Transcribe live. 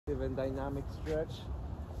active and dynamic stretch.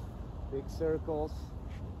 Big circles,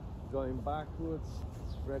 going backwards,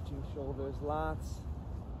 stretching shoulders, lats.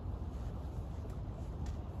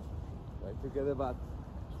 Try to get about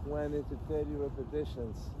 20 to 30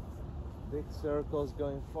 repetitions. Big circles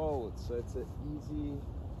going forward, so it's an easy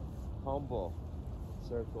combo.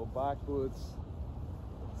 Circle backwards,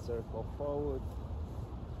 circle forward,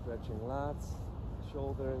 stretching lats,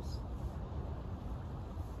 shoulders,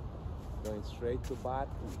 going straight to butt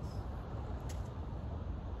piece.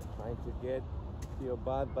 Trying to get to your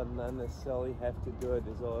butt, but not necessarily have to do it.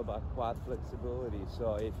 It's all about quad flexibility.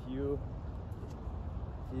 So if you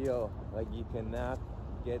feel like you cannot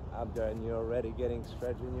get up there and you're already getting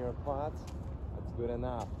stretch in your quads, that's good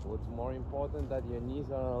enough. What's more important that your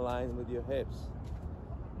knees are aligned with your hips.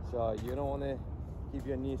 So you don't want to keep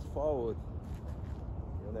your knees forward.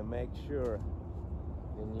 You want to make sure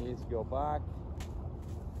your knees go back.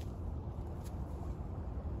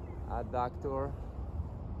 Adductor.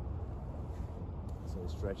 So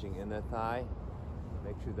stretching inner thigh.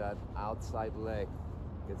 Make sure that outside leg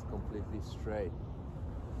gets completely straight.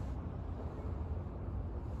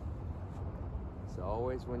 So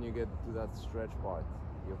always when you get to that stretch part,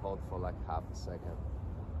 you hold for like half a second.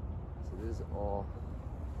 So this is all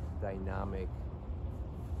dynamic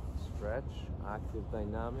stretch, active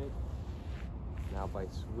dynamic. Now by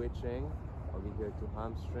switching over here to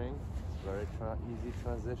hamstring, it's very easy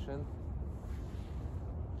transition.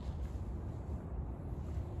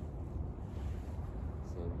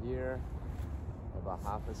 Same here, about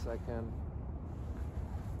half a second,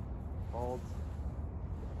 hold.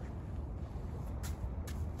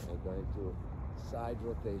 And going to side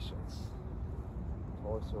rotations,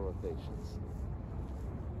 torso rotations.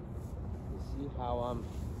 You see how I'm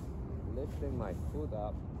lifting my foot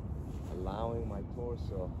up, allowing my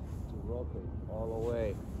torso to rotate all the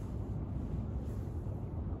way,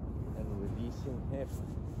 and releasing hip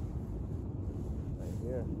right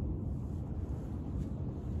here.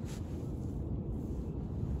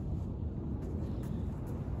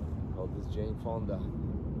 Call this Jane Fonda.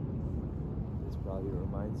 This probably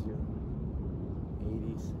reminds you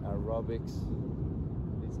 80s aerobics.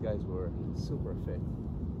 These guys were super fit.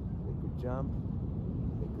 They could jump,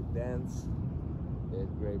 they could dance, they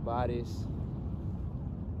had great bodies.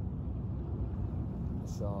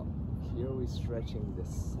 So here we're stretching the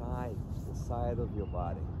side of your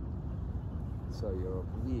body. So your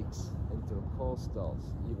obliques, intercostals,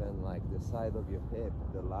 even like the side of your hip,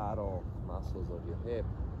 the lateral muscles of your hip.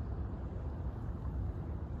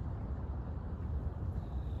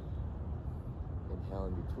 Inhale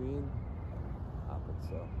in between, up and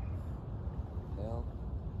so. Inhale,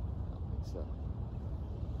 up and so.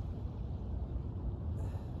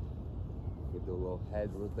 You do little head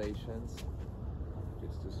rotations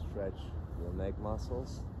just to stretch your neck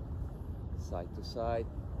muscles, side to side.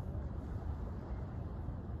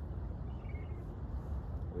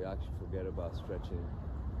 We actually forget about stretching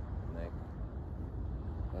neck,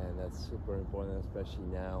 and that's super important, especially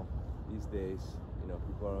now, these days. You know,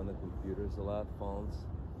 people are on the computers a lot, phones.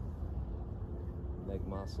 Neck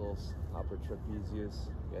muscles, upper trapezius,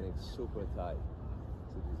 getting super tight.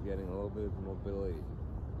 So just getting a little bit of mobility.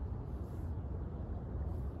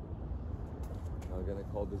 Now we're gonna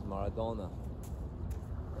call this Maradona.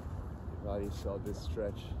 You probably saw this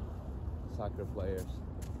stretch, soccer players,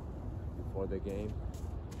 before the game.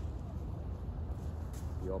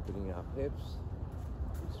 You're opening up hips,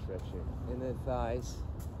 you're stretching inner thighs.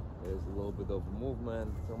 There's a little bit of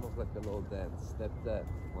movement. It's almost like a little dance. Step that.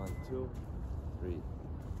 1, 2, 3. 1,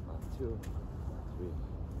 2, 3.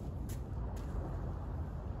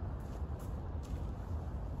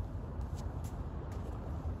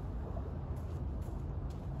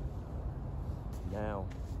 Now,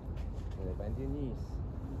 you're gonna bend your knees.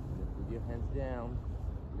 You're gonna put your hands down.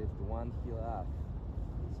 Lift one heel up.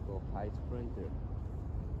 It's called high sprinter.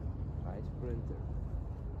 High sprinter.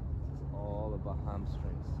 This is all about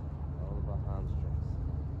hamstrings. All about hamstrings.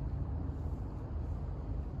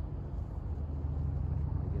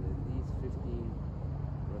 You get at least 15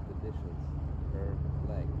 repetitions per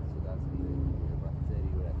leg, so that's going to be about 30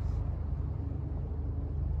 reps.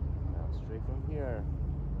 Now straight from here,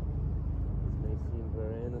 this may seem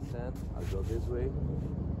very innocent. I'll go this way.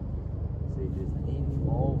 So you just lean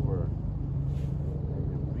over and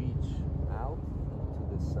you reach out to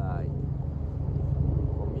the side.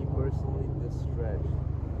 For me personally, this stretch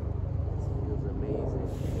feels amazing.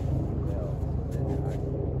 Well, then you're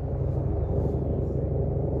actually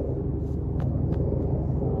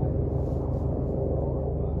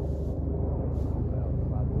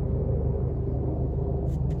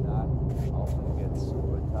that often gets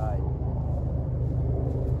super tight.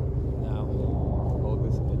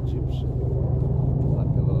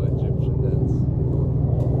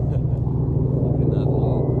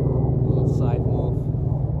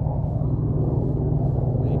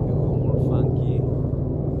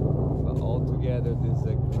 together, this is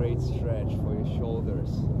a great stretch for your shoulders,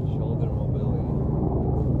 shoulder mobility.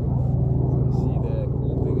 So see, the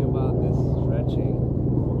cool thing about this stretching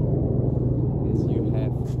is you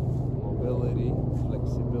have mobility,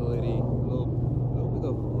 flexibility, a little bit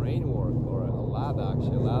of brain work, or a lot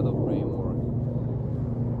of brain work,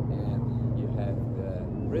 and you have the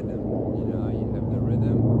rhythm. You know, you have the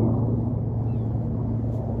rhythm.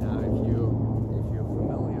 Now, if you're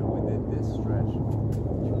familiar with this stretch,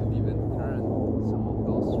 you could even turn some of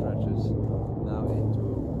those stretches now into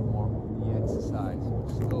more of the exercise,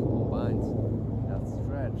 which still combines that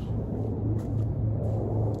stretch. You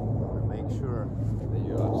want to make sure that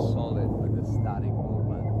you are solid with the static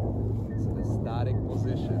movement. So the static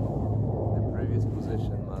position, the previous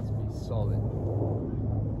position must be solid.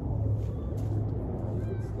 You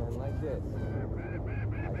can stand like this.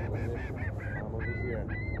 I'm over here.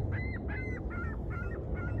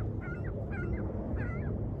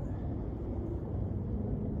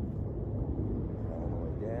 All the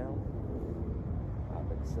way down. Up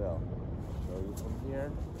exhale. Show you from here.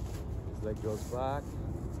 This leg goes back.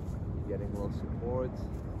 You're getting a little support.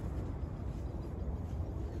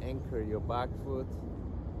 Anchor your back foot.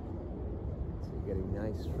 So you're getting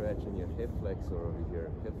nice stretch in your hip flexor over here.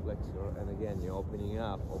 Hip flexor, and again, you're opening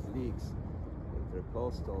up obliques,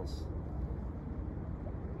 intercostals.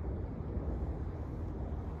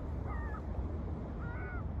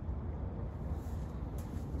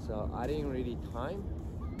 So I didn't really time.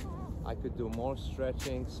 I could do more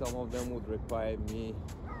stretching. Some of them would require me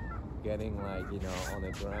getting, like, you know, on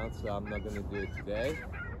the ground, so I'm not gonna do it today.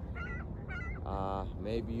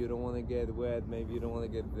 Maybe you don't want to get wet, maybe you don't want to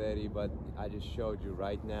get dirty, but I just showed you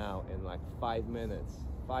right now in like 5 minutes,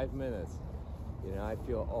 you know, I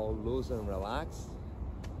feel all loose and relaxed,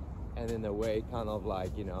 and in a way kind of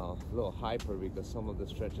like, you know, a little hyper, because some of the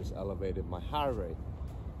stretches elevated my heart rate.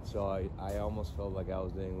 So I almost felt like I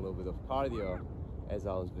was doing a little bit of cardio as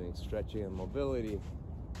I was doing stretching and mobility,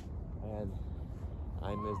 and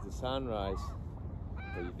I missed the sunrise,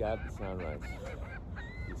 but you got the sunrise.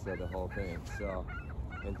 You said the whole thing. So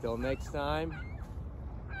until next time,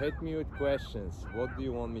 hit me with questions. What do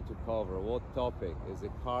you want me to cover? What topic? Is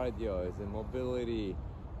it cardio? Is it mobility?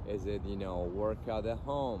 Is it, you know, workout at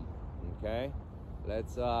home? Okay,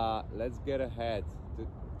 let's get ahead to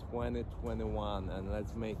 2021, and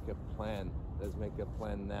let's make a plan. Let's make a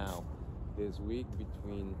plan now, this week,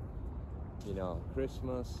 between, you know,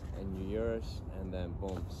 Christmas and New Year's, and then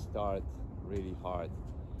boom, start really hard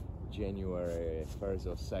January 1st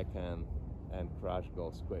or 2nd, and crash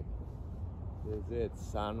goes quick. This is it.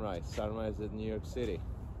 Sunrise at New York City.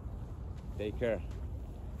 Take care.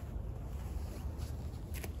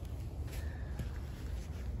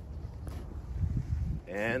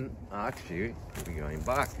 And actually, we're going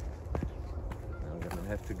back. I'm gonna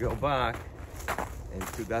have to go back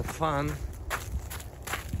into that fun